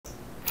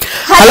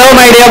Hello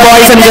my dear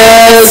boys and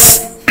girls.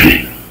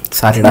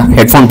 Sorry da,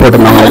 headphone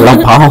போட்டுருந்தாங்க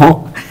பாவம்.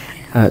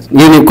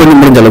 நீங்க கொஞ்சம்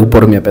முடிஞ்ச அளவுக்கு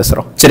பொறுமையா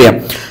பேசுறோம். சரியா?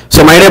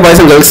 So my dear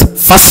boys and girls,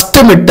 first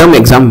midterm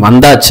exam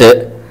வந்தாச்சு.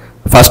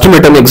 First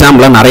midterm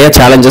examல நிறைய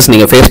challenges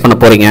நீங்க ஃபேஸ் பண்ண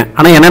போறீங்க.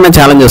 ஆனா என்னென்ன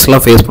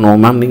challengesலாம் ஃபேஸ்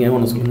பண்ணுவோம் மேம் நீங்க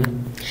ஒன்னு சொல்லுங்க.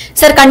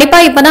 சார் கண்டிப்பா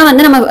இப்பதான்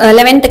வந்து நம்ம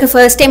 11th க்கு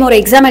ஃபர்ஸ்ட் டைம் ஒரு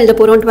எக்ஸாம் எழுத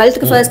போறோம் 12th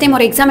க்கு ஃபர்ஸ்ட் டைம்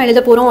ஒரு எக்ஸாம்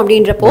எழுத போறோம்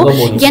அப்படின்றப்போ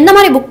எந்த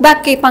மாதிரி புக்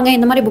பேக் கேட்பாங்க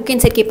எந்த மாதிரி புக்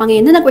இன்சைட் கேட்பாங்க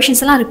எந்தெந்த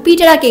क्वेश्चंस எல்லாம்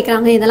ரிப்பீட்டடா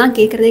கேக்குறாங்க இதெல்லாம்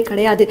கேக்குறதே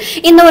கிடையாது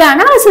இந்த ஒரு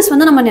அனாலிசிஸ்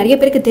வந்து நம்ம நிறைய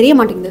பேருக்கு தெரிய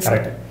மாட்டேங்குது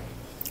சார்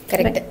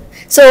கரெக்ட்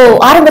சோ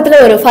ஆரம்பத்துல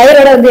ஒரு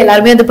ஃபயரோட வந்து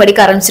எல்லாரும் வந்து படிக்க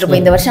ஆரம்பிச்சிருப்போம்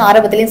இந்த வருஷம்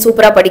ஆரம்பத்திலேயே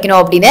சூப்பரா படிக்கணும்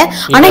அப்படினே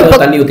ஆனா இப்போ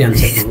தண்ணி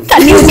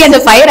ஊத்தி அந்த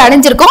ஃபயர்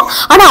அணைஞ்சிருக்கும்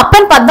ஆனா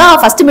அப்பன் பார்த்தா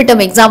ஃபர்ஸ்ட்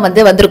மிட்டம் எக்ஸாம்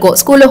வந்து வந்திருக்கும்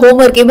ஸ்கூல்ல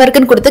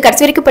ஹோம்வொர்க்னு கொடுத்து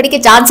கடைசி வரைக்கும் படிக்க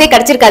சான்ஸே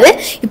கிடைச்சிருக்காது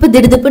இப்போ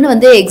திடுதிப்புன்னு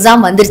வந்து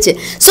எக்ஸாம் வந்துருச்சு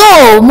சோ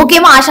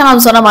முக்கியமா ஆஷா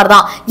மேம் சொன்ன மாதிரி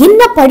தான்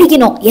என்ன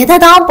படிக்கணும் எதை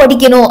தான்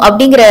படிக்கணும்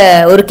அப்படிங்கிற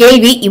ஒரு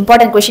கேள்வி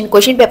இம்பார்ட்டன்ட்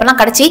கொஸ்டின்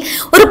பேப்பர்லாம் கிடைச்சி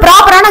ஒரு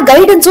ப்ராப்பரான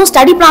கைடன்ஸும்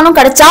ஸ்டடி பிளானும்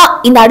கிடைச்சா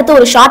இந்த அடுத்த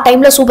ஒரு ஷார்ட்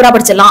டைம்ல சூப்பரா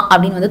படிச்சிடலாம்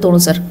அப்படின்னு வந்து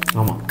தோணும் சார்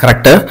ஆமா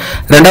கரெக்ட்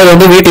ரெண்டாவது வந்து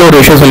வீட்ல ஒரு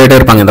விஷயம் சொல்லிட்டே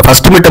இருப்பாங்க இந்த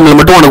ஃபர்ஸ்ட் மிட்டம்ல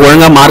மட்டும் உனக்கு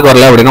ஒழுங்கா மார்க்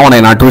வரல அப்படினா உன்னை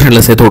நான்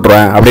டியூஷன்ல சேர்த்து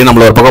விட்டுருவேன் அப்படி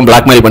நம்மள ஒரு பக்கம்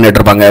பிளாக்மெயில் பண்ணிட்டு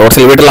இருப்பாங்க ஒரு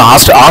சில வீட்ல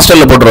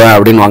ஹாஸ்டல்ல போட்டுருவேன்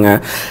அப்படின்வாங்க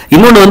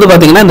இன்னொன்னு வந்து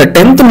பாத்தீங்கன்னா இந்த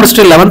 10th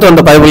முடிச்சிட்டு 11th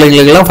வந்த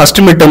பைபிள்ங்களுக்கு எல்லாம்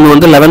ஃபர்ஸ்ட் மிட்டம்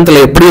வந்து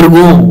 11thல எப்படி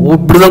இருக்கும்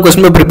இப்படிதான்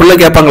क्वेश्चन பேப்பர் இப்படில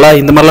கேட்பாங்களா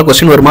இந்த மாதிரிலாம்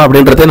क्वेश्चन வருமா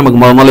அப்படின்றதே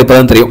நமக்கு முதல்ல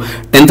இப்பதான் தெரியும்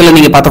 10thல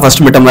நீங்க பார்த்த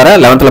ஃபர்ஸ்ட் மிட்டம் வேற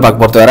 11thல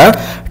பார்க்க போறது வேற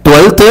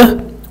 12th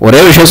ஒரே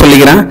விஷயம்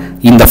சொல்லிக்கிறேன்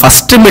இந்த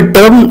ஃபர்ஸ்ட்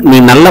மிட்டம் நீ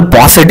நல்ல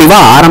பாசிட்டிவா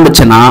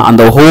ஆரம்பிச்சனா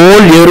அந்த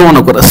ஹோல் இயரும்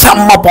உனக்கு ஒரு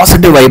செம்ம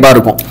பாசிட்டிவ் வைபா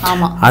இருக்கும்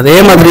அதே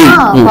மாதிரி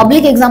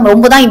பப்ளிக் எக்ஸாம்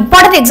ரொம்ப தான்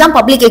இம்பார்ட்டன்ட் எக்ஸாம்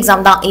பப்ளிக்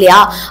எக்ஸாம் தான் இல்லையா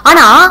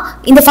ஆனா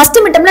இந்த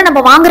ஃபர்ஸ்ட் மிட்டம்ல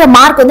நம்ம வாங்குற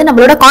மார்க் வந்து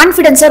நம்மளோட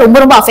கான்ஃபிடன்ஸை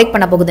ரொம்ப அஃபெக்ட்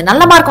பண்ண போகுது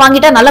நல்ல மார்க்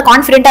வாங்கிட்டா நல்ல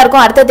கான்ஃபிடென்ட்டா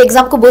இருக்கும் அடுத்த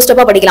எக்ஸாம்க்கு பூஸ்ட்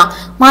அப்பா படிக்கலாம்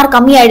மார்க்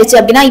கம்மி ஆயிடுச்சு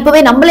அப்படின்னா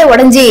இப்பவே நம்மளே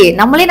உடைஞ்சி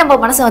நம்மளே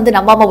நம்ம மனசை வந்து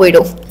நம்பாம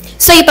போயிடும்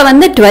சோ இப்ப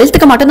வந்து 12th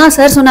க்கு மட்டும் தான்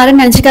சார்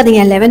சொன்னாருன்னு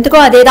நினைச்சுக்காதீங்க 11th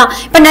க்கும் அதேதான்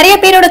இப்ப நிறைய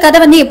பேரோட கதை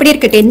வந்து எப்படி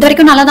இருக்கு 10th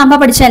வரைக்கும் நல்லா தான்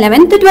படிச்சேன்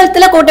 11th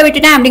 12thல கோட்டை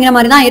விட்டுட்டேன் அப்படிங்கிற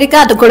மாதிரி தான் இருக்கு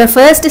அதுக்கூட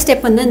ஃபர்ஸ்ட்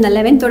ஸ்டெப் வந்து இந்த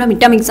 11th ஓட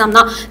மிட்டம் எக்ஸாம்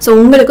தான் சோ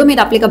உங்களுக்கும்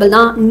இது அப்ளிகபிள்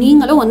தான்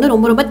நீங்களும் வந்து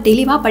ரொம்ப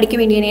தெளிவா படிக்க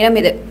வேண்டிய நேரம்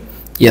இது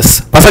எஸ்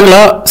பசங்களா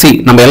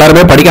நம்ம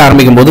எல்லாருமே படிக்க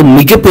ஆரம்பிக்கும் போது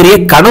மிகப்பெரிய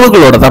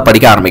கனவுகளோட தான்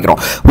படிக்க ஆரம்பிக்கிறோம்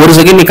ஒரு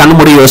செகண்ட் நீ கண்ணு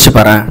மூடி யோசிச்சு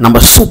பாரு நம்ம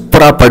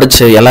சூப்பரா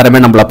படிச்சு எல்லாருமே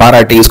நம்மள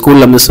பாராட்டி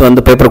ஸ்கூல்ல மிஸ்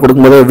வந்து பேப்பர்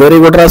கொடுக்கும்போது வெரி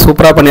குட்ரா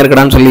சூப்பரா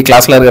பண்ணிருக்கடான்னு சொல்லி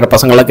கிளாஸ்ல இருக்கிற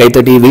பசங்க எல்லாம்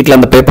கைத்தட்டி வீட்டுல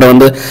அந்த பேப்பரை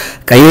வந்து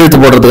கையெழுத்து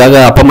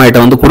போடுறதுக்காக அப்பா அம்மா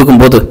கிட்ட வந்து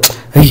கொடுக்கும்போது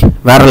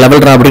வேற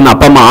லெவல்ரா அப்படின்னு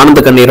அப்பா அம்மா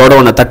ஆனந்த கண்ணீரோட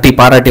உன்னை தட்டி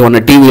பாராட்டி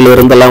உன்னை டிவியில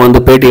இருந்தெல்லாம்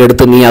வந்து பேட்டி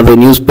எடுத்து நீ அது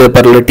நியூஸ்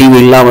பேப்பர்ல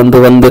டிவிலாம் வந்து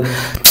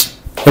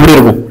எப்படி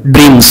இருக்கும்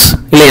ட்ரீம்ஸ்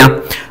இல்லையா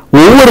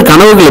ஒவ்வொரு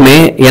கனவுகளுமே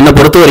என்னை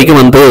பொறுத்த வரைக்கும்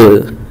வந்து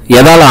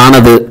எதால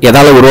ஆனது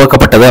எதால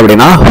உருவாக்கப்பட்டது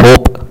அப்படின்னா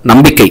ஹோப்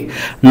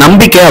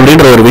நம்பிக்கை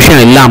அப்படின்ற ஒரு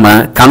விஷயம் இல்லாம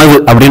கனவு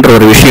அப்படின்ற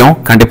ஒரு விஷயம்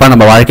கண்டிப்பா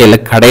நம்ம வாழ்க்கையில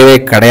கிடையவே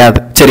கிடையாது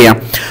சரியா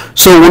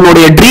சோ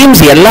உன்னுடைய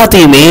ட்ரீம்ஸ்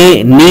எல்லாத்தையுமே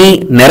நீ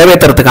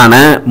நிறைவேற்றுறதுக்கான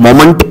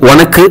மொமெண்ட்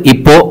உனக்கு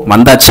இப்போ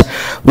வந்தாச்சு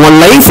உன்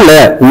லைஃப்ல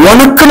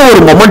உனக்குன்னு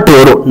ஒரு மொமெண்ட்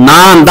வரும்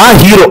நான் தான்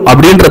ஹீரோ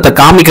அப்படின்றத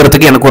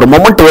காமிக்கிறதுக்கு எனக்கு ஒரு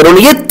மொமெண்ட்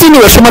வரும்னு எத்தனை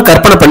வருஷமா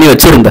கற்பனை பண்ணி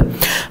வச்சிருந்தேன்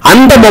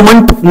அந்த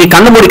மொமெண்ட் நீ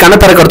கண்ணு மூடி கண்ணை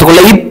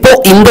திறக்கிறதுக்குள்ள இப்போ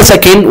இந்த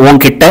செகண்ட்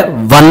உன்கிட்ட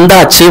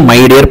வந்தாச்சு மை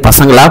டியர்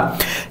பசங்களா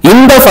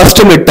இந்த ஃபர்ஸ்ட்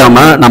மிட்டர்ம்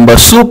நம்ம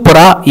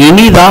சூப்பரா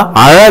இனிதா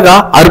அழகா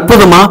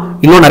அற்புதமா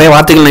இன்னும் நிறைய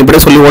வார்த்தைகள் நான்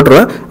இப்படியே சொல்லி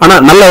ஓட்டுருவேன் ஆனா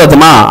நல்ல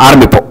விதமா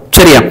ஆரம்பிப்போம்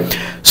சரியா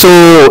சோ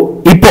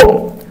இப்போ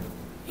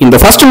இந்த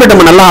ஃபர்ஸ்ட்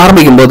மிட்டம் நல்லா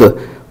ஆரம்பிக்கும் போது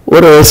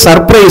ஒரு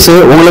சர்ப்ரைஸ்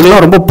உங்களுக்கு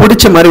எல்லாம் ரொம்ப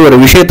பிடிச்ச மாதிரி ஒரு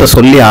விஷயத்த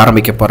சொல்லி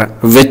ஆரம்பிக்க போறேன்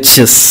which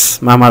is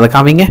மேம் அதை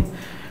காமிங்க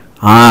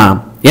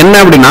என்ன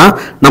அப்படின்னா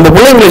நம்ம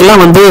பிள்ளைங்களுக்கு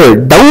எல்லாம் வந்து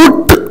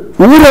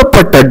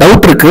ஊறப்பட்ட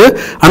டவுட் இருக்கு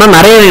ஆனா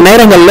நிறைய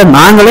நேரங்கள்ல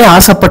நாங்களே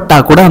ஆசைப்பட்டா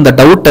கூட அந்த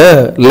டவுட்டை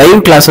லைவ்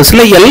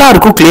கிளாஸஸ்ல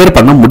எல்லாருக்கும் கிளியர்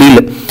பண்ண முடியல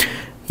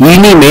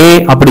இனிமே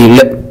அப்படி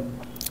இல்லை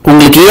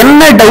உங்களுக்கு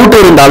என்ன டவுட்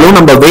இருந்தாலும்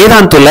நம்ம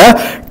வேதாந்துல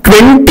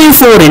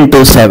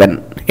 24/7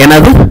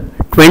 என்னது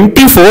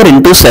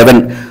 24/7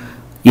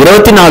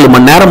 24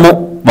 மணி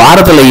நேரமும்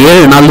வாரத்துல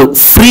 7 நாள்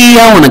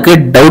ஃப்ரீயா உனக்கு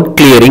டவுட்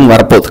கிளியரிங்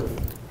வரப்போகுது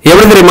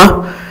எப்படி தெரியுமா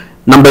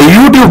நம்ம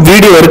யூடியூப்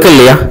வீடியோ இருக்கு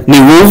இல்லையா நீ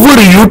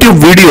ஒவ்வொரு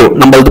யூடியூப் வீடியோ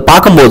நம்ம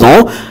பார்க்கும்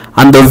போதும்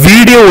அந்த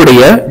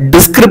வீடியோவுடைய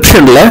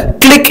டிஸ்கிரிப்ஷன்ல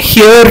கிளிக்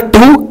ஹியர்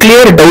டு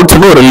கிளியர்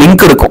டவுட்ஸ்னு ஒரு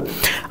லிங்க் இருக்கும்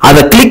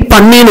அதை கிளிக்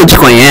பண்ணின்னு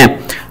வச்சுக்கோங்க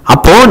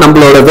அப்போ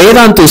நம்மளோட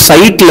வேதாந்து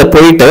சைட்ல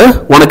போயிட்டு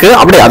உனக்கு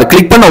அப்படியே அதை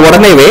கிளிக் பண்ண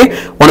உடனேவே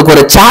உனக்கு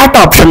ஒரு சாட்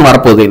ஆப்ஷன்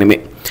வரப்போகுது இனிமே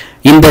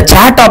இந்த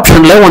சாட்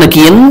ஆப்ஷன்ல உனக்கு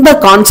எந்த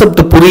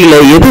கான்செப்ட் புரியல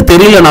எது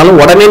தெரியலனாலும்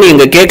உடனே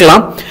நீங்க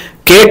கேட்கலாம்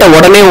கேட்ட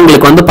உடனே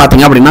உங்களுக்கு வந்து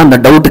பாத்தீங்க அப்படின்னா அந்த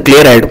டவுட்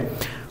கிளியர் ஆயிடும்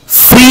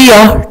ஃப்ரீயா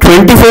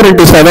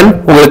 24/7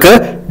 உங்களுக்கு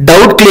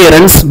டவுட்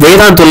கிளியரன்ஸ்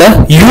வேதாந்துல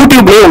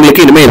யூடியூப்லயே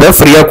உங்களுக்கு இனிமே இதை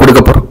ஃப்ரீயா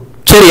கொடுக்க போறோம்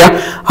சரியா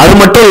அது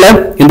மட்டும் இல்ல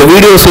இந்த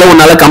வீடியோஸ்ல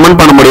உன்னால கமெண்ட்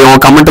பண்ண முடியும்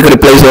கமெண்ட்டுக்கு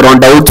ரிப்ளைஸ் வரும்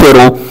டவுட்ஸ்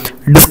வரும்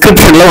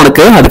டிஸ்கிரிப்ஷன்ல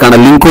உனக்கு அதுக்கான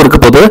லிங்க்கும் இருக்க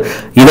போது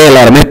இதை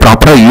எல்லாருமே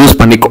ப்ராப்பரா யூஸ்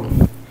பண்ணிக்கும்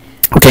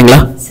ஓகேங்களா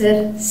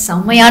சார்?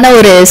 செம்மையான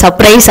ஒரு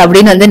சர்ப்ரைஸ்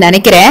அப்படின்னு வந்து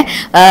நினைக்கிறேன்.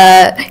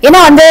 ஏன்னா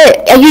வந்து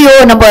ஐயோ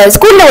நம்ம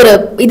ஸ்கூல்ல ஒரு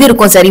இது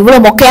இருக்கும் சார்,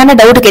 இவ்வளவு மொக்கையான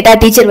டவுட் கேட்டா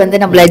டீச்சர்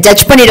வந்து நம்மள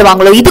ஜட்ஜ்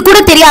பண்ணிடுவாங்களோ, இது கூட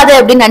தெரியாது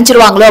அப்படின்னு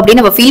நினைச்சிருவாங்களோ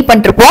அப்படின்னு நம்ம ஃபீல்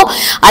பண்ணிருப்போம்.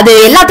 அது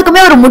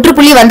எல்லாத்துக்குமே ஒரு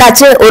முற்றுப்புள்ளி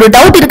வந்தாச்சு. ஒரு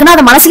டவுட் இருக்குன்னா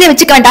அதை மனசுலயே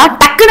வச்சுக்க வேண்டாம்,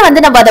 டக்குன்னு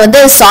வந்து நம்ம அதை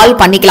வந்து சால்வ்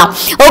பண்ணிக்கலாம்.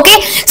 ஓகே,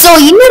 சோ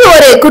இன்னொரு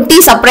ஒரு குட்டி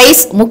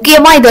சர்ப்ரைஸ்,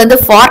 முக்கியமா இது வந்து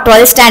ஃபார்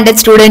 12th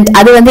ஸ்டாண்டர்ட் ஸ்டூடெண்ட்.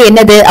 அது வந்து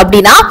என்னது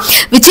அப்படின்னா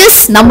விச்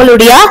இஸ்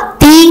நம்மளுடைய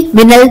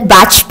𝑡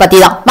பேட்ச் பத்தி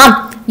தான். மேம்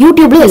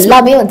யூடியூப்ல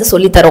எல்லாமே வந்து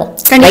சொல்லி தரோம்.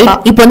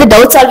 இப்போ வந்து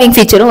டவுட் சால்விங்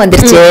ஃபீச்சரும்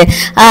வந்துருச்சு.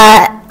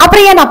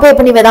 அப்புறம் ஏன் அப்போ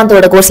பண்ணி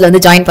வேதாந்தோட கோர்ஸ்ல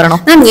வந்து ஜாயின்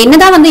பண்ணணும்? மேம்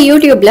என்னதான் வந்து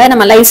யூடியூப்ல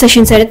நம்ம லைவ்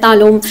செஷன்ஸ்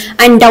எடுத்தாலும்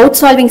அண்ட் டவுட்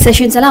சால்விங்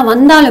செஷன்ஸ் எல்லாம்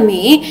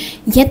வந்தாலுமே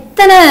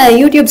எத்தனை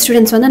யூடியூப்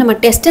ஸ்டூடெண்ட்ஸ் வந்து நம்ம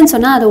டெஸ்ட்னு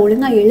சொன்னா அதை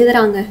ஒழுங்கா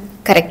எழுதுறாங்க?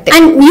 கரெக்ட்.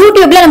 அண்ட்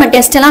யூடியூப்ல நம்ம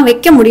டெஸ்ட் எல்லாம்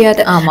வைக்க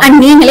முடியாது. அண்ட்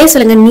நீங்களே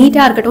சொல்லுங்க,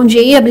 நீட்டா இருக்கட்டும்,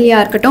 ஜேடபிள்யூ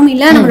இருக்கட்டும்,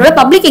 இல்ல நம்மளோட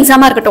பப்ளிக்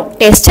எக்ஸாமா இருக்கட்டும்,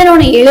 டெஸ்ட்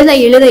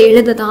எழுத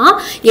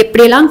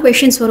எப்படி எல்லாம்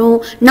क्वेश्चंस வரும்,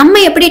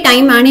 நம்ம எப்படி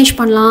டைம் மேனேஜ்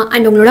பண்ணலாம்,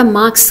 அண்ட் உங்களோட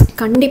மார்க்ஸ்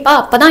கண்டிப்பா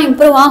அப்பதான்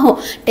இம்ப்ரூவ் ஆகும்.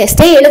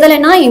 டெஸ்டே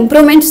எழுதலைன்னா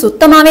இம்ப்ரூவ்மெண்ட்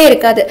சுத்தமாவே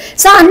இருக்காது.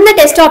 சோ அந்த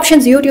டெஸ்ட்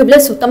ஆப்ஷன்ஸ் யூடியூப்ல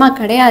சுத்தமா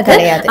கிடையாது.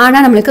 ஆனா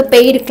நம்மளுக்கு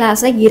பெய்டு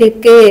கிளாஸ்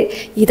இருக்கு.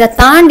 இதை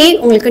தாண்டி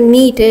உங்களுக்கு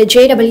நீட்,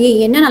 ஜேடபிள்யூ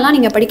என்னென்னலாம்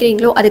நீங்க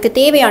படிக்கிறீங்களோ அதுக்கு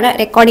தேவையான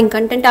ரெக்கார்டிங்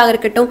கண்டென்ட்டாக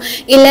இருக்கட்டும்,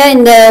 இல்ல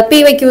இந்த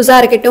PYQஸா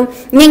இருக்கட்டும்,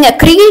 நீங்க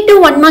கிரியேட்டிவ்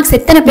 1 மார்க்ஸ்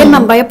எத்தனை பேர்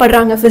நம்ம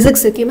பயப்படுறாங்க,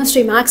 பிசிக்ஸ்,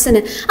 கெமிஸ்ட்ரி,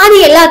 மேக்ஸ்னு,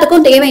 அது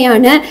எல்லாத்துக்கும்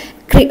தேவையான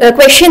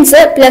questions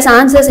plus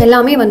answers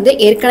எல்லாமே வந்து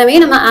ஏற்கனவே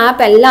நம்ம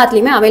ஆப்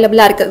எல்லாத்துலயுமே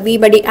அவைலபிளா இருக்கு.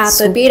 வி-படி ஆப்,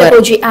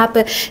 𝑃𝑊𝑔 ஆப்.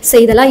 சோ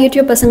இதெல்லாம்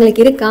யூடியூப்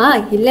பசங்களுக்கு இருக்கா?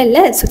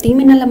 இல்ல சுத்தி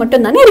மின்னல்ல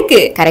மட்டும் தானே இருக்கு.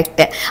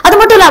 கரெக்ட். அது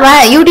மட்டும் இல்லாம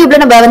யூடியூப்ல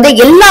நம்ம வந்து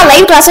எல்லா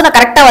லைவ் கிளாஸும் நான்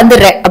கரெக்டா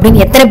வந்துடுறேன்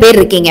அப்படின்னு எத்தனை பேர்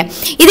இருக்கீங்க?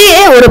 இது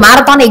ஒரு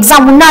மாரத்தான்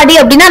எக்ஸாம் முன்னாடி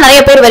அப்படின்னா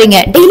நிறைய பேர் வரீங்க.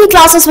 டெய்லி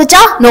கிளாஸஸ்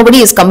வச்சா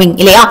nobody is coming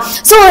இல்லையா?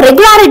 சோ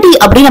ரெகுலாரிட்டி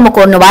அப்படி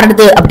நமக்கு ஒண்ணு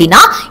வருது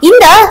அப்படின்னா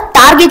இந்த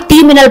target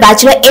டி-மின்னல்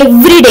பேட்ச்ல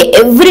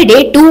everyday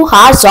 2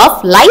 hours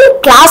of live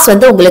class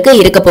வந்து உங்களுக்கு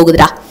இருக்க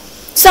போகுதுடா.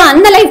 சோ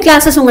அந்த லைவ்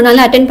கிளாஸஸ்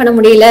உங்களால அட்டெண்ட் பண்ண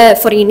முடியல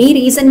ஃபார் எனி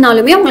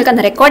ரீசன்னாலுமே உங்களுக்கு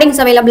அந்த ரெக்கார்டிங்ஸ்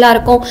அவைலபிளா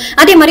இருக்கும்.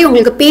 அதே மாதிரி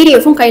உங்களுக்கு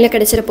பிடிஎஃப்பும் கையில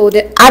கிடைச்சிட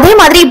போகுது. அதே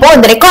மாதிரி இப்போ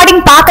இந்த ரெக்கார்டிங்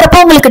பாக்குறப்போ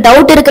உங்களுக்கு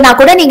டவுட் இருக்குன்னா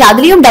கூட நீங்க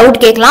அதுலயும் டவுட்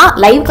கேட்கலாம்,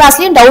 லைவ்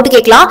கிளாஸ்லயும் டவுட்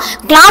கேட்கலாம்.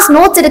 கிளாஸ்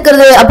நோட்ஸ்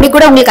இருக்கிறது அப்படி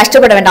கூட உங்களுக்கு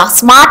கஷ்டப்பட வேண்டாம்.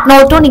 ஸ்மார்ட்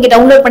நோட்டும் நீங்க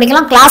டவுன்லோட்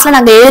பண்ணிக்கலாம். கிளாஸ்ல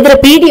நாங்க எழுதுற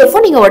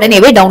பிடிஎஃப்பும் நீங்க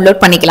உடனேவே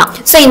டவுன்லோட் பண்ணிக்கலாம்.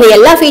 சோ இந்த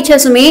எல்லா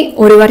ஃபீச்சர்ஸுமே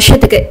ஒரு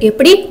வருஷத்துக்கு,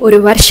 எப்படி ஒரு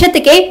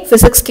வருஷத்துக்கே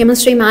physics,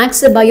 chemistry,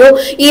 maths, bio,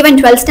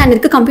 even 12th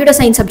ஸ்டாண்டர்டுக்கு computer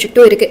science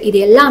சப்ஜெக்டும் இருக்கு. இது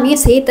எல்லாமே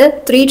சேர்த்து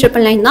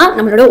 3,999 தான்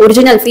நம்மளோட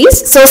ஒரிஜினல் ஃபீஸ்.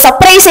 சோ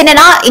சர்ப்ரைஸ்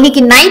என்னன்னா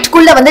இன்னைக்கு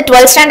நைட்க்குள்ள வந்து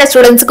 12th ஸ்டாண்டர்ட்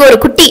ஸ்டூடண்ட்ஸ்க்கு ஒரு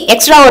குட்டி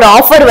எக்ஸ்ட்ரா ஒரு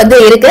ஆஃபர் வந்து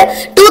இருக்கு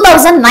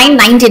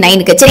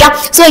 2999க்கு. சரியா?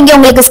 சோ இங்க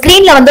உங்களுக்கு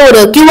ஸ்கிரீன்ல வந்து ஒரு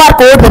QR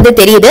கோட் வந்து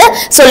தெரியுது.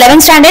 So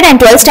 11th standard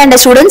and 12th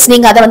standard students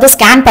நீங்க அதை வந்து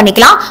ஸ்கேன்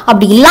பண்ணிக்கலாம்.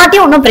 அப்படி இல்லாட்டி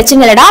ஒன்றும்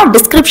பிரச்சனை இல்லடா,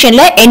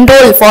 டிஸ்கிரிப்ஷன்ல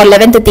enroll for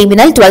 11th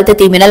தி-மின்னல் 12th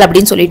தி-மின்னல்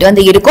அப்படின்னு சொல்லிட்டு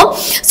வந்து இருக்கும்.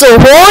 So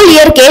whole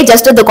year K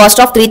just the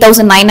cost of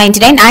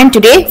 3999 and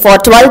today for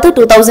 12th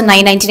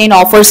 2999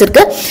 offers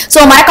இருக்கு. சோ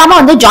மறக்காம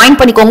வந்து ஜாயின்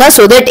பண்ணிக்கோங்க.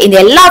 சோ தட் இந்த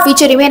எல்லா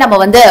ஃபீச்சரையுமே நம்ம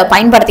வந்து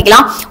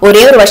பயன்படுத்திக்கலாம்.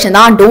 ஒரே ஒரு வருஷம்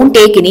தான், don't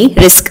take any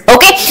risk.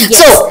 Okay,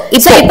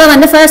 so இப்போ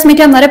வந்து ஃபர்ஸ்ட் மீட்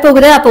டர்ம்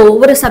வரப்போகுது. அப்போ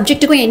ஒவ்வொரு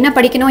சப்ஜெக்ட்டுக்கும் என்ன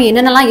படிக்கணும்,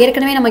 என்னென்னலாம்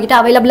ஏற்கனவே நம்ம கிட்ட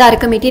அவைலபிளா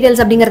இருக்கு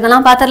மெட்டீரியல்ஸ்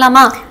அப்படிங்கறதெல்லாம்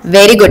பாத்துடலாமா?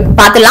 Very good,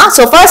 பாத்துலாம்.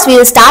 So first we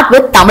will start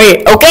with Tamil.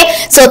 Okay,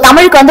 so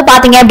தமிழுக்கு வந்து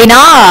பாத்தீங்க அப்படின்னா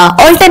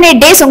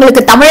ஆல்டர்னேட் டேஸ்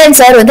உங்களுக்கு தமிழன்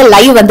சார் வந்து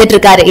லைவ் வந்துட்டு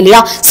இருக்காரு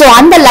இல்லையா? சோ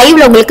அந்த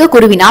லைவ்ல உங்களுக்கு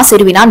குருவினா,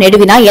 சிறுவினா,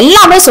 நெடுவினா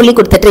எல்லாமே சொல்லி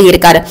கொடுத்துட்டு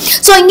இருக்காரு.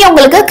 சோ இங்க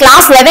உங்களுக்கு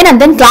class 11 and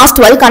then class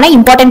 12க்கான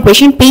important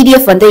question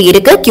PDF வந்து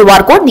இருக்கு.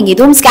 QR கோட் நீங்க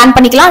இதுவும் ஸ்கேன்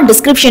பண்ணிக்கலாம்.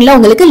 டிஸ்கிரிப்ஷன்ல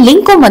உங்களுக்கு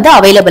லிங்க்கும் வந்து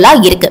அவைலபிளா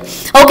இருக்கு.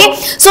 ஓகே,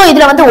 சோ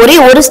இதுல வந்து ஒரே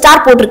ஒரு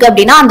ஸ்டார் போட்டிருக்கு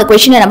அப்படின்னா அந்த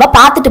क्वेश्चனை நம்ம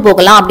பார்த்துட்டு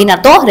போகலாம் அப்படின்னு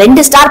அர்த்தம்.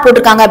 2 ஸ்டார்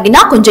போட்டிருக்காங்க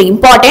அப்படின்னா கொஞ்சம்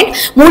இம்பார்ட்டன்ட்,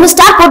 3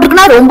 ஸ்டார்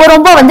போட்டிருக்குன்னா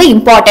ரொம்ப வந்து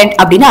இம்பார்ட்டன்ட்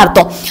அப்படின்னு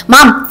அர்த்தம்.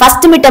 Ma'am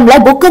first mid டர்ம்ல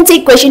book and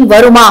seat question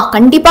வருமா?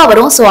 கண்டிப்பா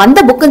வரும். சோ அந்த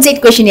புக் அண்ட்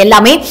சீட் क्वेश्चन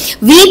எல்லாமே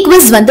வீக்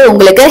குவிஸ் வந்து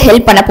உங்களுக்கு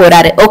ஹெல்ப் பண்ண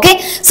போறாரு. ஓகே,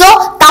 சோ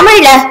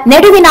தமிழ்ல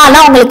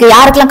நெடுவினாலாம் உங்களுக்கு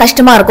யாருக்கெல்லாம்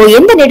கஷ்டமா இருக்கோ,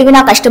 எந்த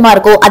நெடுவினா கஷ்டமா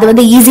இருக்கோ அது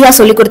வந்து ஈஸியா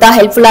சொல்லி கொடுத்தா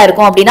ஹெல்ப்ஃபுல்லா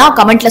இருக்கும் அப்படின்னா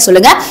கமெண்ட்ல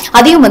சொல்லுங்க.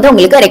 அதையும் வந்து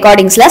உங்களுக்கு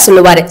ரெக்கார்டிங்ஸ்ல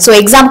சொல்லுவாரு. சோ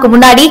எக்ஸாம்க்கு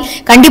முன்னாடி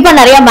கண்டிப்பா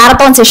நிறைய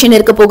மாரத்தான் செஷன்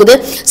இருக்க போகுது.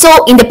 சோ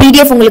இந்த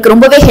PDF உங்களுக்கு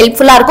ரொம்பவே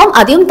ஹெல்ப்ஃபுல்லா இருக்கும்.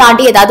 அதையும்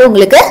தாண்டி ஏதாவது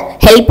உங்களுக்கு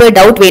ஹெல்ப்,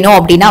 டவுட் வேணும்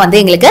அப்படின்னா வந்து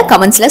எங்களுக்கு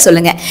கமெண்ட்ஸ்ல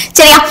சொல்லுங்க.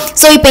 சரியா?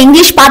 சோ இப்போ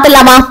இங்கிலீஷ்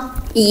பாத்துடலாமா?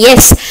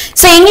 எஸ்.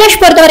 ஸோ இங்கிலீஷ்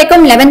பொறுத்த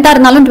வரைக்கும் 11th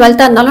இருந்தாலும்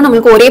 12th இருந்தாலும்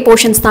நம்மளுக்கு ஒரே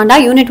போர்ஷன்ஸ் தாண்டா,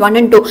 யூனிட் 1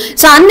 and 2.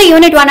 ஸோ அந்த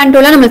யூனிட் 1 and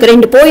 2ல நம்மளுக்கு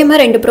 2 போயம்,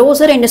 2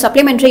 ப்ரோஸ், 2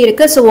 சப்ளிமெண்ட்ரி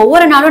இருக்கு. ஸோ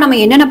ஒவ்வொரு நாளும் நம்ம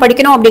என்னென்ன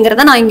படிக்கணும்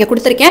அப்படிங்கிறத நான் இங்க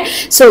கொடுத்துருக்கேன்.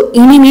 ஸோ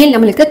இனிமேல்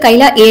நம்மளுக்கு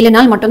கையில 7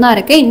 நாள் மட்டும் தான்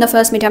இருக்கு இந்த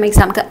ஃபர்ஸ்ட் மிட் டர்ம்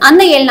எக்ஸாமுக்கு.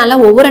 அந்த 7 நாள்ல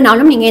ஒவ்வொரு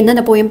நாளும் நீங்க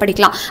எந்தெந்த போயம்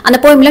படிக்கலாம், அந்த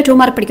போயம்ல 2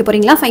 மார்க் படிக்க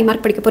போறீங்களா, 5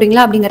 மார்க் படிக்க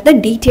போறீங்களா அப்படிங்கறது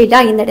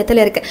டீடைலா இந்த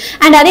இடத்துல இருக்கு.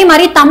 அண்ட் அதே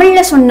மாதிரி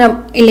தமிழ்ல சொன்னோம்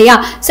இல்லையா,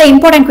 ஸோ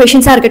இம்பார்ட்டன்ட்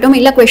கொஸ்டின்ஸா இருக்கட்டும்,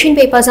 இல்ல கொஸ்டின்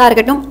பேப்பர்ஸா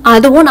இருக்கட்டும்,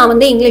 அதுவும் நான்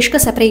வந்து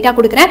இங்கிலீஷ்க்கு செப்பரேட்டா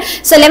கொடுக்குறேன்.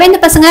 ஸோ 11th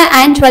பசங்க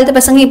அண்ட் 12th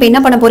பசங்க இப்போ என்ன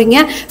பண்ண போறீங்க,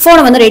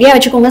 போனை வந்து ரெடியா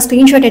வச்சுக்கோங்க,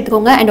 ஸ்கிரீன்ஷாட்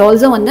எடுத்துக்கோங்க. அண்ட்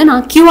ஆல்சோ வந்து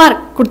நான் QR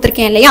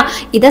கொடுத்துருக்கேன் இல்லையா,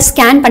 இதை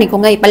ஸ்கேன்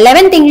பண்ணிக்கோங்க. இப்போ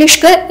 11th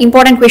இங்கிலீஷ்க்கு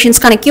இம்பார்ட்டன்ட்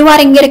கொஸ்டின்ஸ்க்கான QR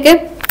எங்க இருக்கு,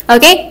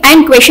 okay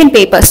and question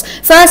papers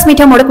first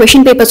மிட்டமோட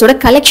question பேப்பர்ஸோட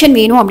collection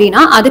வேணும்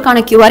அப்படின்னா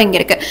அதுக்கான கியூஆர் இங்க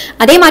இருக்கு.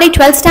 அதே மாதிரி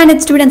 12th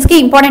ஸ்டாண்டர்ட் ஸ்டூடெண்ட்ஸ்க்கு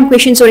இம்பார்ட்டன்ட்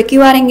கொஸ்டின்ஸோட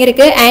கியூஆர் இங்க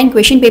இருக்கு அண்ட்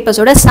கொஸ்டின்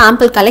பேப்பர்ஸோட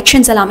சாம்பிள்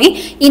கலெக்ஷன்ஸ் எல்லாமே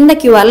இந்த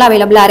கியூஆர்ல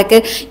அவைலபிளா இருக்கு.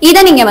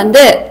 இதை நீங்க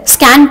வந்து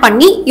ஸ்கேன்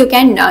பண்ணி you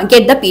can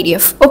get the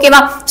PDF.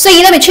 ஓகேவா? ஸோ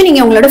இதை வச்சு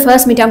நீங்க உங்களோட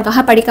ஃபர்ஸ்ட்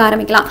மிட்டம்காக படிக்க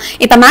ஆரம்பிக்கலாம்.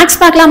 இப்போ மேக்ஸ்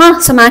பார்க்கலாமா?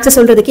 ஸோ மேக்ஸ்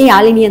சொல்றதுக்கு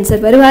யாழினி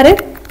ஆன்சர் வருவாரு.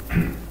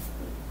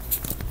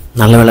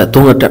 நல்ல வேலை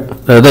தூங்கிட்டேன்.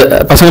 இது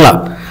பசங்களா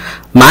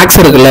மேக்ஸ்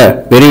இருக்குல்ல,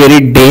 வெரி வெரி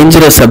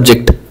டேஞ்சரஸ்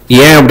சப்ஜெக்ட்.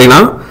 ஏன் அப்படின்னா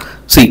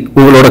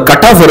உங்களோட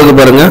கட் ஆஃப் இருக்கு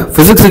பாருங்க,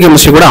 பிசிக்ஸ்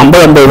கெமிஸ்ட்ரி கூட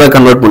 50-50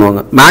 கன்வெர்ட்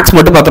பண்ணுவாங்க. மேக்ஸ்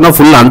மட்டும் பார்த்தோன்னா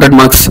ஃபுல் 100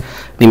 மார்க்ஸ்.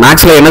 நீ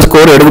மேக்ஸ்ல என்ன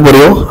ஸ்கோர் எடுக்க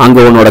போறியோ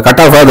அங்க உன்னோட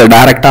கட் ஆஃப் அதை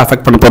டைரக்டா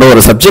அஃபெக்ட் பண்ண போற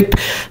ஒரு சப்ஜெக்ட்.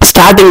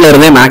 ஸ்டார்டிங்ல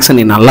இருந்தே மேக்ஸ்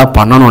நீ நல்லா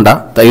பண்ணணும்டா.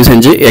 தயவு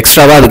செஞ்சு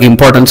எக்ஸ்ட்ராவா அதுக்கு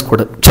இம்பார்ட்டன்ஸ்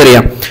கொடு.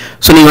 சரியா?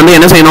 ஸோ நீங்க வந்து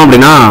என்ன செய்யணும்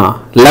அப்படின்னா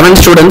 11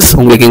 ஸ்டூடெண்ட்ஸ்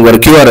உங்களுக்கு இங்க ஒரு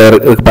கியூஆர்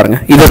இருக்கு பாருங்க,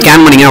 இதை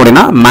ஸ்கேன் பண்ணீங்க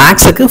அப்படின்னா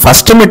மேக்ஸுக்கு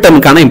ஃபர்ஸ்ட்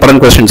மிட்டமுக்கான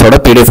இம்பார்ட்டன்ட் கொஸ்டின்ஸோட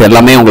பிடிஎஃப்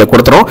எல்லாமே உங்களுக்கு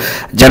கொடுத்துரும்.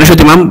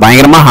 ஜனஸ்ருதி மேம்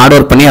பயங்கரமா ஹார்ட்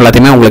ஒர்க் பண்ணி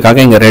எல்லாத்தையுமே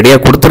உங்களுக்காக இங்க ரெடியா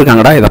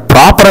கொடுத்துருக்காங்கடா. இதை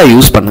ப்ராப்பரா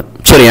யூஸ் பண்ணு.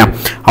 சரியா?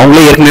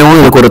 அவங்களே ஏற்கனவே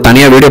இதுக்கு ஒரு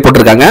தனியா வீடியோ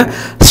போட்டிருக்காங்க.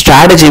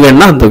 ஸ்ட்ராட்டஜி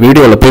வேணும்னா அந்த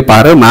வீடியோல போய்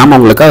பாரு, மேம்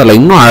உங்களுக்கு அதில்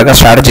இன்னும் அழகா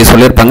ஸ்ட்ராட்டஜி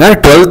சொல்லியிருப்பாங்க.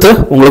 12th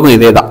உங்களுக்கும்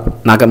இதே தான்.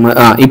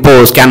 இப்போ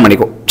ஸ்கேன்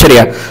பண்ணிக்கோ.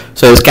 சரியா?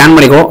 ஸோ ஸ்கேன்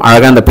பண்ணிக்கோ,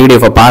 அழகா அந்த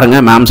பிடிஎஃப் பாருங்க,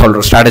 மேம்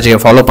சொல்ற ஸ்ட்ராட்டஜியை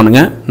ஃபாலோ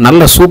பண்ணுங்க,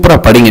 நல்ல சூப்பரா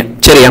படிங்க.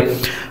 சரியா?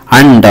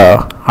 அண்ட்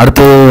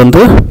அடுத்து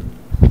வந்து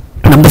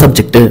நம்ம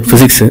சப்ஜெக்ட்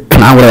பிசிக்ஸ்.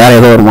 நான் கூட வேற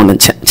ஏதோ வருமானு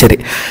நினைச்சேன். சரி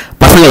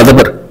பசங்களை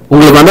பேர்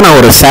உங்களுக்கு வந்து நான்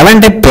ஒரு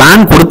 7-day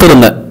பிளான்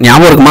கொடுத்துருந்தேன்,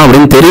 ஞாபகம் இருக்குமா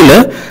அப்படின்னு தெரியல.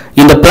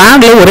 இந்த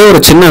பிளான்ல ஒரே ஒரு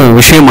சின்ன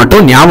விஷயம்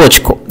மட்டும் ஞாபகம்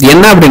வச்சுக்கோ.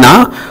 என்ன அப்படின்னா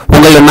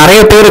உங்களுக்கு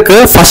நிறைய பேருக்கு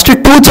ஃபர்ஸ்ட்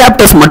 2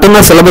 சாப்டர்ஸ்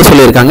மட்டும்தான் சிலபஸ்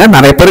சொல்லியிருக்காங்க.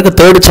 நிறைய பேருக்கு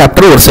 3rd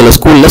சாப்டர் ஒரு சில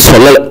ஸ்கூல்ல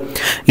சொல்லல,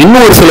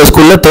 இன்னும் ஒரு சில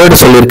ஸ்கூல்ல 3rd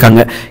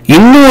சொல்லியிருக்காங்க.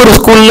 இன்னும் ஒரு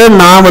ஸ்கூல்ல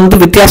நான் வந்து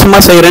வித்தியாசமா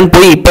செய்யறேன்னு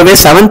போய் இப்பவே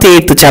 7th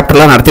 8th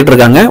சாப்டர்லாம் நடத்திட்டு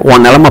இருக்காங்க.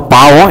 உன் நிலைமை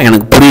பாவம்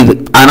எனக்கு புரியுது.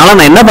 அதனால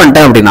நான் என்ன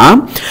பண்ணிட்டேன் அப்படின்னா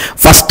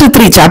ஃபர்ஸ்ட்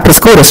 3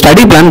 சாப்டர்ஸ்க்கு ஒரு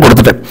ஸ்டடி பிளான்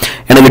கொடுத்துட்டேன்.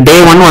 எனக்கு டே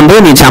 1 வந்து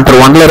நீ சாப்டர்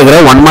 1ல இருக்கிற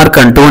 1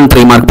 மார்க் அண்ட் 2 and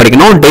 3 மார்க்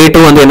படிக்கணும். டே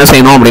 2 வந்து என்ன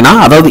செய்யணும் அப்படின்னா,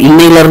 அதாவது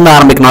இன்னையில இருந்து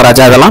ஆரம்பிக்கணும்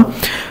ராஜா, அதெல்லாம்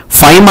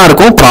 5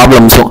 மார்க்கும்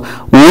ப்ராப்ளம்ஸும்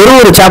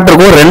ஒரு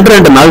சாப்டருக்கும்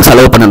 2 நாள்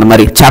செலவு பண்ண. அந்த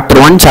மாதிரி சாப்டர்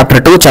 1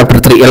 சாப்டர் 2 சாப்டர்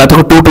 3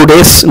 எல்லாத்துக்கும் 2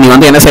 days நீ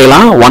வந்து என்ன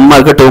செய்யலாம், 1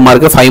 மார்க் 2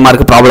 மார்க் 5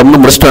 மார்க்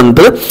ப்ராப்ளம்னு முடிச்சுட்டு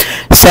வந்து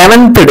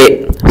 7th டே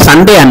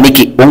சண்டே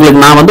அன்னைக்கு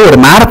உங்களுக்கு நான் வந்து ஒரு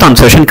மேரத்தான்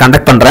செஷன்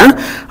கண்டக்ட் பண்றேன்.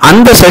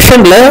 அந்த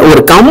செஷன்ல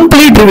ஒரு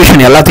கம்ப்ளீட்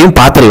ரிவிஷன் எல்லாத்தையும்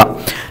பார்த்துடலாம்.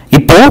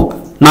 இப்போ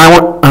நான்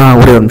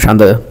ஒரே நிமிஷம்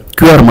அந்த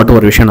கியூஆர் மட்டும்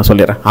ஒரு விஷயம் நான்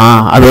சொல்லிடுறேன்.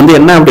 அது வந்து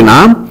என்ன அப்படின்னா,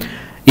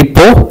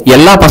 இப்போ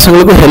எல்லா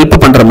பசங்களுக்கும்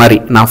ஹெல்ப் பண்ற மாதிரி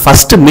நான்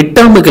ஃபர்ஸ்ட் மிட்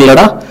டர்முக்கு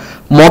இல்லடா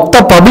மொத்த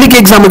பப்ளிக்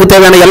எக்ஸாமுக்கு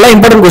தேவையான எல்லா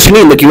இம்பார்ட்டன்ட்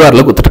கொஸ்டினையும் இந்த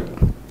கியூஆர்ல கொடுத்துட்டேன்.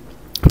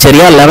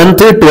 சரியா?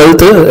 11th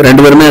 12th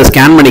 2 பேருமே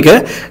ஸ்கேன் பண்ணிக்க,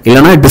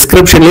 இல்லைன்னா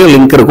டிஸ்கிரிப்ஷன்லயும்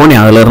லிங்க் இருக்கும், நீ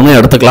அதுல இருந்து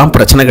எடுத்துக்கலாம்,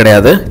 பிரச்சனை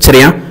கிடையாது.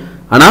 சரியா?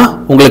 ஆனா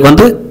உங்களுக்கு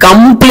வந்து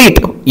கம்ப்ளீட்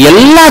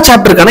எல்லா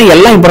சாப்டருக்கான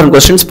எல்லா இம்பார்ட்டன்ட்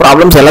கொஸ்டின்ஸ்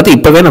ப்ராப்ளம்ஸ் எல்லாத்தையும்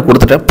இப்பவே நான்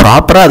கொடுத்துட்டேன்.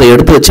 ப்ராப்பரா அதை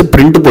எடுத்து வச்சு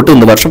பிரிண்ட் போட்டு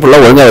இந்த வருஷம்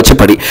ஃபுல்லா ஒழுங்கா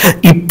வச்சு படி.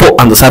 இப்போ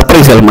அந்த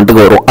சர்ப்ரைஸ்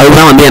எலிமெண்ட்டுக்கு வரும்.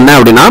 அதுதான் வந்து என்ன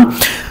அப்படின்னா,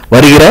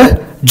 வருகிற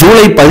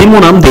ஜூலை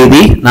 13ஆம்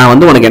தேதி நான்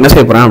வந்து உனக்கு என்ன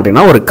செய்ய போறேன்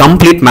அப்படின்னா ஒரு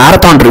கம்ப்ளீட்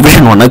மேரத்தான்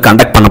ரிவிஷன் ஒன்று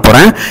கண்டக்ட் பண்ண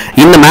போறேன்.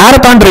 இந்த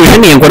மேரத்தான்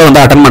ரிவிஷன் என் கூட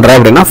வந்து அட்டன் பண்றேன்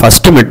அப்படின்னா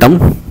ஃபர்ஸ்ட் மிட்டம்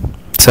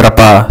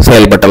சிறப்பா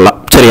செயல்பட்டுலாம்.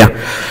 சரியா?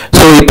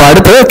 ஸோ இப்போ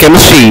அடுத்து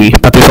கெமிஸ்ட்ரி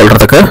பத்தி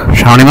சொல்றதுக்கு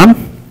ஷாவணி மேம்.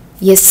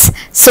 எஸ்,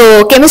 ஸோ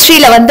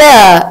கெமிஸ்ட்ரியில வந்து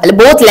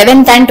both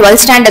 11th and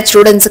 12th standard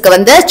ஸ்டூடெண்ட்ஸ்க்கு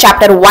வந்து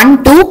சாப்டர் 1,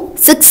 2,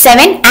 6,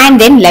 7 and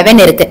then 11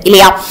 இருக்கு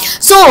இல்லையா?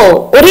 சோ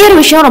ஒரே ஒரு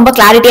விஷயம் ரொம்ப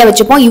கிளாரிட்டியா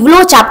வச்சுப்போம். இவ்வளோ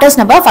சாப்டர்ஸ்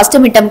நம்ம ஃபர்ஸ்ட்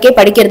மிட்டம்கே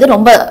படிக்கிறது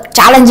ரொம்ப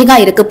சேலஞ்சிங்கா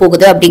இருக்க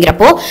போகுது.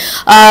 அப்படிங்கிறப்போ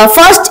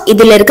ஃபர்ஸ்ட்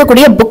இதுல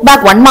இருக்கக்கூடிய புக்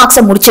பேக் 1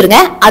 மார்க்ஸை முடிச்சிருங்க.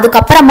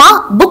 அதுக்கப்புறமா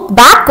புக்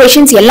பேக்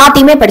கொஸ்டின்ஸ்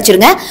எல்லாத்தையுமே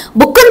படிச்சிருங்க.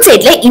 புக் அண்ட்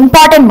சைட்ல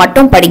இம்பார்ட்டன்ட்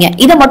மட்டும் படிங்க.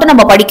 இதை மட்டும்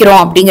நம்ம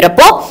படிக்கிறோம்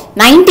அப்படிங்கிறப்போ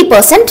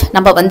 90%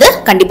 நம்ம வந்து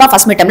கண்டிப்பா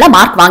ஃபர்ஸ்ட் மிட்டம்ல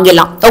மார்க்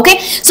வாங்கிடலாம். ஓகே,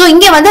 சோ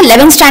இங்க வந்து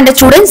 11th standard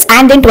students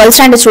and then 12th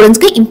standard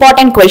ஸ்டூடெண்ட்ஸ்க்கு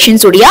இம்பார்ட்டன்ட்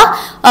கொஸ்டின்ஸ் உடைய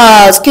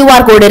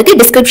கியூஆர் கோட் இருக்கு,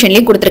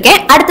 டிஸ்கிரிப்ஷன்லயும் கொடுத்திருக்கேன்.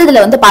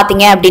 அடுத்ததுல வந்து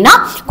பாத்தீங்க அப்படின்னா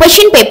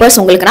கொஸ்டின் பேப்பர்ஸ்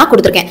உங்களுக்கு நான்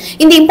கொடுத்திருக்கேன்.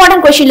 இந்த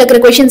இம்பார்ட்டன்ட் கொஸ்டின்ல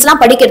இருக்கிற கொஸ்டின்ஸ்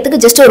எல்லாம்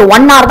படிக்கிறதுக்கு ஜஸ்ட் ஒரு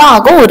 1 hour தான்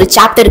ஆகும் ஒரு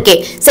சாப்டருக்கே.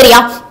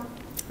 சரியா?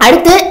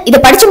 அடுத்து இதை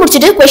படிச்சு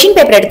முடிச்சுட்டு கொஸ்டின்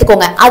பேப்பர்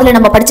எடுத்துக்கோங்க. அதுல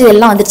நம்ம படிச்சது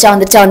எல்லாம்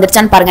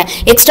வந்துருச்சான்னு பாருங்க.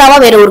 எக்ஸ்ட்ராவா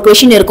வேற ஒரு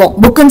கொஸ்டின் இருக்கும்,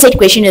 புக் அண்ட் சைட்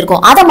கொஸ்டின்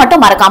இருக்கும், அதை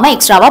மட்டும் மறக்காம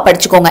எக்ஸ்ட்ராவா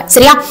படிச்சுக்கோங்க.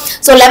 சரியா?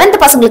 சோ 11th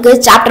பசங்களுக்கு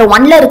சாப்டர்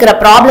 1ல இருக்கிற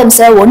ப்ராப்ளம்ஸ்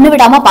ஒண்ணு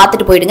விடாம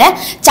பார்த்துட்டு போயிடுங்க.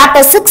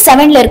 சாப்டர் 6,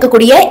 7ல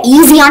இருக்கக்கூடிய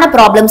ஈஸியான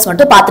ப்ராப்ளம்ஸ்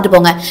மட்டும் பார்த்துட்டு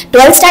போங்க.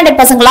 12th ஸ்டாண்டர்ட்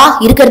பசங்களா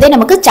இருக்கிறதே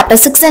நமக்கு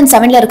சாப்டர் 6 and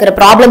 7ல இருக்கிற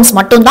ப்ராப்ளம்ஸ்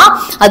மட்டும் தான்.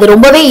 அது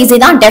ரொம்பவே ஈஸி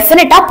தான்.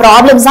 டெஃபினட்டா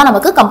ப்ராப்ளம்ஸ் தான்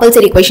நமக்கு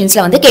கம்பல்சரி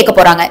கொஸ்டின்ஸ்ல வந்து கேட்க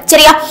போறாங்க.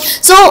 சரியா?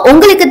 சோ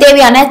உங்களுக்கு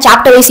தேவையான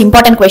சாப்டர் வைஸ்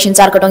இம்பார்ட்டன்ட்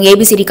கொஸ்டின்ஸா இருக்கட்டும்,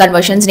 ABCD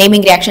conversions,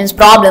 naming reactions,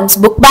 problems,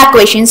 book back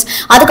questions,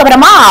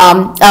 அதுக்கப்புறமா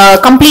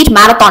complete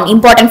marathon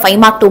important 5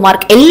 mark 2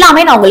 mark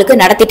எல்லாமே நான் உங்களுக்கு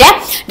நடத்திட்டேன்.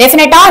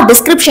 டெஃபினட்டா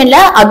டிஸ்கிரிப்ஷன்ல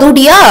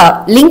அதோடைய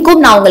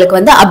லிங்க்கும் நான் உங்களுக்கு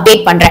வந்து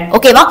அப்டேட் பண்றேன்.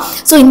 ஓகேவா?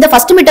 சோ இந்த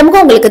ஃபர்ஸ்ட்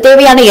மிட்டமுக்கு உங்களுக்கு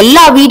தேவையான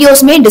எல்லா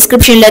வீடியோஸ்மே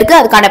டிஸ்கிரிப்ஷன்ல இருக்கு.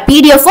 அதுக்கான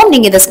பிடிஎஃப்பும்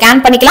நீங்க இத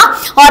ஸ்கேன் பண்ணிக்கலாம்.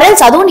 ஆர்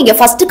எல்ஸ் அதுவும் நீங்க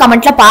ஃபர்ஸ்ட்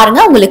கமெண்ட்ல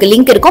பாருங்க, உங்களுக்கு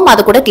லிங்க் இருக்கும்,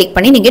 அதை கூட கிளிக்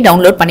பண்ணி நீங்க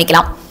டவுன்லோட்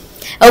பண்ணிக்கலாம்.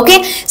 ஓகே,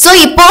 சோ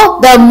இப்போ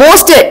the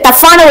most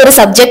டஃப்பான ஒரு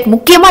சப்ஜெக்ட்,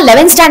 முக்கியமா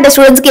 11th ஸ்டாண்டர்ட்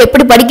ஸ்டூடெண்ட்ஸ்க்கு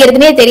எப்படி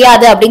படிக்கிறதுனே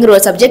தெரியாது அப்படிங்கிற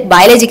ஒரு சப்ஜெக்ட்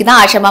பயாலஜிக்கு தான்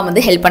ஆஷமா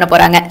வந்து ஹெல்ப் பண்ண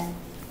போறாங்க.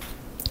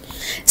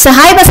 ஸோ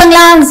ஹாய்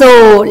பசங்களா. ஸோ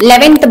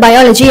 11th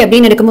பயாலஜி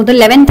அப்படின்னு எடுக்கும்போது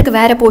 11th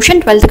வேற போர்ஷன்,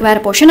 12th வேற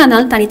போர்ஷன்,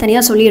 அதனால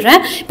தனித்தனியாக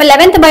சொல்லிடுறேன். இப்போ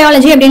 11th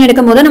பயாலஜி அப்படின்னு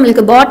எடுக்கும்போது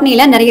நம்மளுக்கு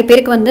பாட்னியில் நிறைய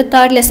பேருக்கு வந்து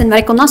 3rd லெசன்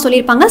வரைக்கும் தான்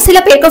சொல்லியிருப்பாங்க, சில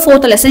பேருக்கு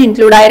 4th லெசன்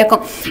இன்க்ளூட்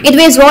ஆயிருக்கும்.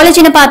 இதுவே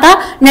ஜுவாலஜின்னு பார்த்தா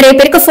நிறைய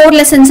பேருக்கு 4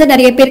 லெசன்ஸ்,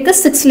 நிறைய பேருக்கு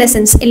 6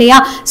 லெசன்ஸ் இல்லையா?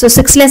 ஸோ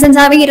 6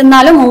 லெசன்ஸாகவே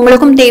இருந்தாலும்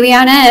உங்களுக்கும்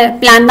தேவையான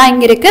பிளான் தான்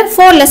இங்கே இருக்கு.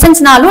 4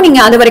 லெசன்ஸ்னாலும்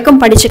நீங்கள் அது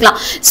வரைக்கும் படிச்சுக்கலாம்.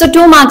 So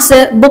 2 marks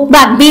book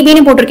back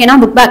பிபின்னு போட்டிருக்கேன்னா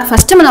book back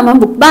first நம்ம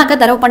புக் பேக்கை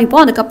தரவு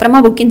பண்ணிப்போம்,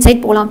 அதுக்கப்புறமா புக்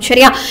இன்சைட் போகலாம்.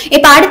 சரியா?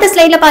 இப்போ அடுத்த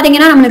ஸ்லைட்ல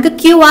பாத்தீங்கன்னா நம்மளுக்கு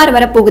QR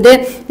வரப்போகுது.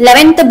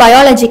 11th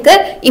பயாலஜிக்கு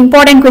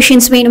இம்பார்ட்டன்ட்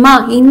क्वेश्चंस வேணுமா,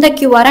 இந்த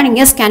QR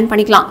நீங்க ஸ்கேன்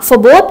பண்ணிக்கலாம். For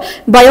both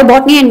bio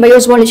botany and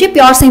biozoology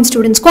pure science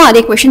ஸ்டூடண்ட்ஸ்க்கும்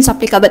அதே क्वेश्चंस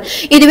அப்ளிகபிள்.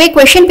 இதுவே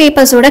क्वेश्चन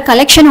பேப்பர்ஸோட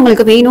கலெக்ஷன்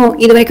உங்களுக்கு வேணும்,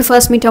 இது வரைக்கும்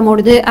ஃபர்ஸ்ட் மீட்டர்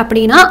ஓடுது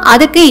அப்படின்னா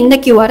அதுக்கு இந்த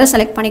QR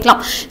செலக்ட் பண்ணிக்கலாம்.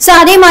 ஸோ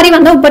அதே மாதிரி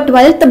வந்து இப்போ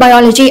 12th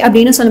பயாலஜி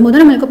அப்படின்னு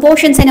சொல்லும்போது நம்மளுக்கு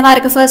போர்ஷன்ஸ் என்னவா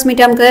இருக்கு? ஃபர்ஸ்ட்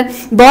மீட்டருக்கு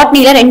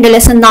பாட்னில 2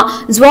 லெசன் தான்,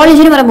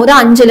 ஜுவாலஜின்னு வரும்போது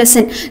 5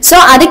 லெசன். ஸோ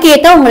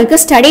அதுக்கேற்ற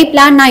உங்களுக்கு ஸ்டடி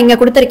பிளான் நான் இங்க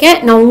கொடுத்துருக்கேன்.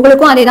 நான்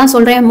உங்களுக்கும் அதே தான்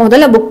சொல்றேன்,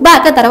 முதல்ல புக்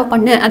பேக்கை தரவு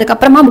பண்ணு,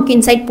 அதுக்கப்புறமா புக்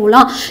இன்சைட்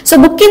போகலாம். ஸோ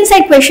புக்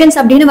இன்சைட் கொஸ்டின்ஸ்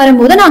அப்படின்னு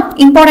வரும்போது நான்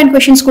இம்பார்ட்டன்ட்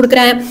கொஸ்டின்ஸ்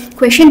கொடுக்குறேன்,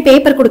 கொஸ்டின்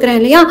பேப்பர் கொடுக்குறேன்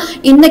இல்லையா?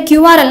 இந்த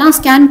QR எல்லாம்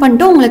ஸ்கேன்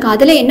பண்ணிட்டு உங்களுக்கு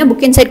அதில் என்ன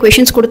புக் இன்சைட்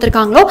கொஸ்டின்ஸ்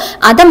கொடுத்துருக்காங்களோ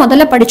அதை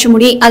முதல்ல படிச்சு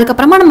முடி,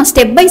 அதுக்கப்புறமா நம்ம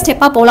ஸ்டெப் பை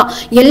ஸ்டெப்பாக போகலாம்.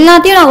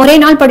 எல்லாத்தையும் நான் ஒரே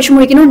நாள் படிச்சு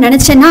முடிக்கணும்னு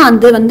நினைச்சேன்னா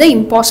அது வந்து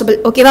இம்பாசிபிள்.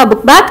 ஓகேவா?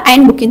 Book back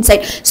and book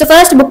inside. So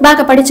first book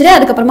பேக்கை படிச்சுட்டு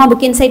அதுக்கப்புறமா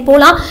புக் இன்சைட்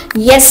போகலாம்.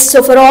 S,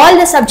 so for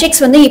all the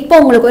subjects வந்து இப்போ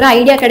உங்களுக்கு ஒரு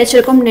ஐடியா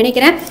கிடைச்சிருக்கும்னு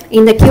நினைக்கிறேன்.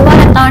 இந்த QR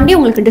தாண்டி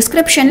உங்களுக்கு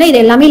டிஸ்கிரிப்ஷன்ல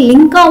இது எல்லாமே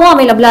லிங்காவும்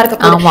அவைலபிளா இருக்கு.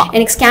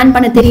 எனக்கு ஸ்கேன்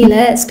பண்ண தெரியல,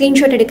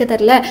 ஸ்கிரீன்ஷாட் எடுக்க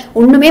தெரியல,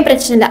 ஒண்ணுமே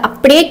பிரச்சனை இல்லை,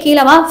 அப்படியே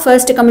கீழே வா,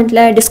 ஃபர்ஸ்ட்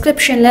கமெண்ட்ல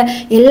டிஸ்கிரிப்ஷன்ல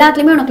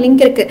எல்லாத்துலயுமே உனக்கு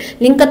லிங்க் இருக்கு,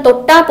 லிங்கை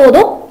தொட்டா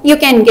போதும், you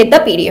can get the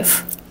PDF.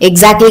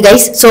 Exactly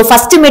guys. So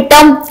first mid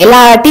term எல்லா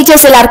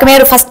டீச்சர்ஸ் எல்லாருக்குமே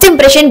ஒரு ஃபர்ஸ்ட்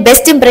இம்ப்ரெஷன்,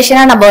 பெஸ்ட்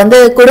இம்ப்ரெஷனா நம்ம வந்து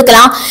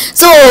கொடுக்கலாம்.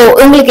 ஸோ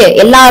உங்களுக்கு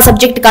எல்லா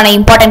சப்ஜெக்ட்டுக்கான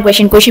இம்பார்ட்டன்ட்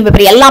கொஸ்டின்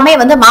பேப்பர் எல்லாமே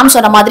வந்து மேம்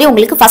சொன்ன மாதிரி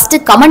உங்களுக்கு ஃபர்ஸ்ட்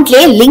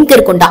கமெண்ட்லயே லிங்க்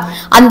இருக்குண்டா,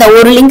 அந்த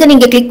ஒரு லிங்க்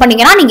நீங்க கிளிக்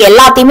பண்ணீங்கன்னா நீங்க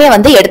எல்லாத்தையுமே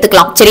வந்து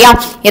எடுத்துக்கலாம். சரியா?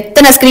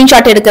 எத்தனை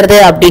ஸ்கிரீன்ஷாட் எடுக்கிறது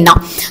அப்படின்னா.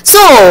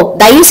 ஸோ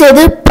தயவு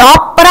செய்து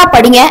ப்ராப்பரா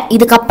படிங்க.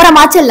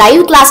 இதுக்கப்புறமாச்சு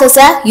லைவ்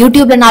கிளாஸஸை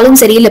யூடியூப்லனாலும்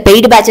சரி இல்லை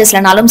பெய்டு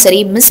பேச்சஸ்லனாலும்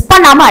சரி மிஸ்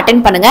பண்ணாம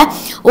அட்டென்ட் பண்ணுங்க.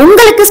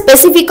 உங்களுக்கு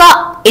ஸ்பெசிஃபிக்கா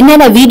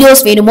என்னென்ன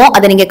வீடியோஸ் வேணுமோ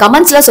அதை நீங்க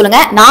கமெண்ட்ஸ்ல சொல்லுங்க,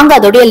 நாங்க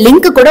அதோட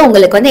லிங்க் கூட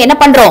உங்களுக்கு வந்து என்ன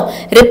பண்றோம்,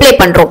 ரிப்ளை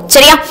பண்றோம்.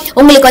 சரியா?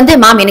 உங்களுக்கு வந்து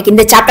மேம் எனக்கு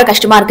இந்த சாப்டர்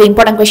கஷ்டமா இருக்கு,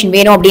 இம்பார்ட்டன்ட் क्वेश्चन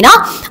வேணும் அப்படின்னா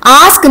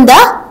ask in the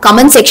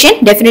comment section,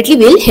 definitely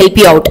will help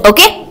you out.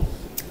 Okay?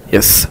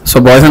 Yes.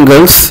 So boys and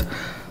girls,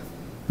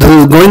 this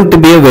is going to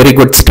be a very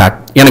good start.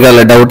 எனக்கு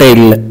அதில் டவுட்டே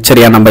இல்லை.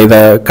 சரியா? நம்ம இதை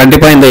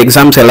கண்டிப்பாக இந்த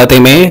எக்ஸாம்ஸ்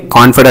எல்லாத்தையுமே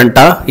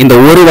கான்ஃபிடென்ட்டாக இந்த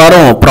ஒரு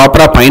வாரம்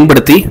ப்ராப்பராக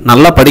பயன்படுத்தி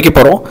நல்லா படிக்க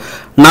போகிறோம்,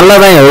 நல்லா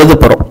தான் எழுத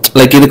போகிறோம்.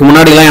 லைக் இதுக்கு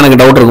முன்னாடிலாம் எனக்கு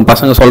டவுட் இருக்கும்,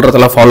 பசங்க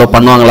சொல்கிறதெல்லாம் ஃபாலோ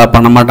பண்ணுவாங்களா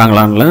பண்ண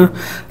மாட்டாங்களான்னு.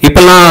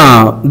 இப்போல்லாம்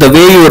த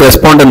வே யூ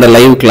ரெஸ்பாண்ட் இந்த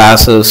லைவ்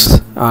கிளாஸஸ்,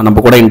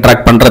 நம்ம கூட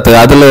இன்ட்ராக்ட் பண்ணுறது,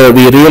 அதில்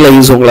வி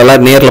ரியலைஸ்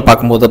உங்களெல்லாம் நேரில்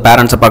பார்க்கும்போது,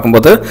 பேரண்ட்ஸை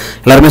பார்க்கும்போது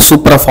எல்லாருமே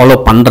சூப்பராக ஃபாலோ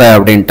பண்ணுற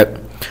அப்படின்ட்டு.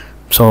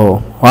 ஸோ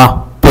வா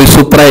போய்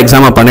சூப்பராக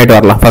எக்ஸாமை பண்ணிட்டு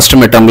வரலாம். First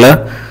mid டர்மில்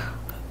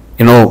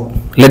you know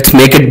let's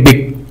make it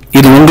pick.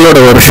 இது உங்களோட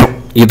வருஷம்,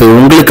 இது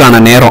உங்களுக்கான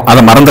நேரம்,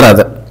 அதை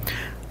மறந்துடாது.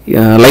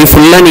 லைஃப்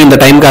ஃபுல்லாக நீ இந்த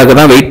டைமுக்காக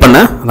தான் வெயிட் பண்ண,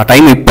 அந்த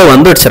டைம் இப்போ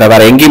வந்துடுச்சுடா,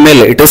 வேற எங்கேயுமே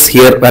இல்லை, இட் இஸ்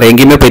ஹியர், வேற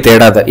எங்கேயுமே போய்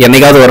தேடாத,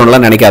 என்னைக்காவது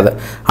வரும்லாம் நினைக்காது,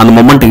 அந்த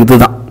மொமெண்ட்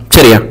இதுதான்.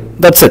 சரியா?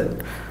 That's it.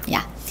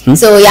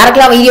 சோ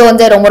யாருக்கெல்லாம் வீடியோ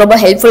வந்து ரொம்ப ரொம்ப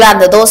ஹெல்ப்ஃபுல்லா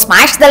இருந்ததோ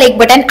smash the like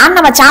button, and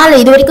நம்ம சேனல்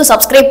இது வரைக்கும்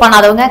சப்ஸ்கிரைப்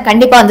பண்ணாதவங்க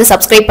கண்டிப்பா வந்து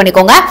சப்ஸ்கிரைப்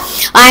பண்ணிக்கோங்க.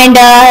 அண்ட்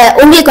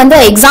உங்களுக்கு வந்து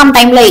எக்ஸாம்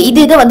டைம்ல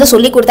இது வந்து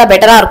சொல்லி கொடுத்தா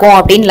பெட்டரா இருக்கும்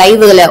அப்படின்னு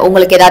லைவ்ல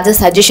உங்களுக்கு ஏதாவது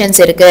சஜஷன்ஸ்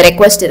இருக்கு,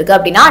 ரெக்வெஸ்ட் இருக்கு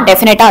அப்படின்னா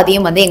டெஃபினட்டா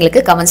அதையும் வந்து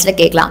எங்களுக்கு கமெண்ட்ஸ்ல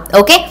கேட்கலாம்.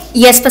 ஓகே?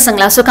 எஸ்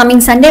பசங்களா. ஸோ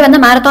கமிங் சண்டே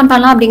வந்து மேரத்தான்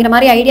பண்ணலாம் அப்படிங்கிற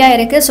மாதிரி ஐடியா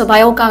இருக்கு. ஸோ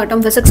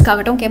பயோக்காகட்டும்,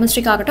 பிசிக்ஸ்க்காகட்டும்,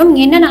 கெமிஸ்ட்ரிக்காகட்டும்,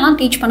 என்னென்னலாம்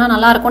டீச் பண்ணா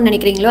நல்லா இருக்கும்னு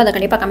நினைக்கிறீங்களோ அதை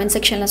கண்டிப்பா கமெண்ட்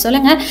செக்ஷன்ல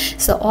சொல்லுங்க.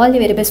 So all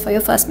the very best for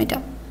your first meet.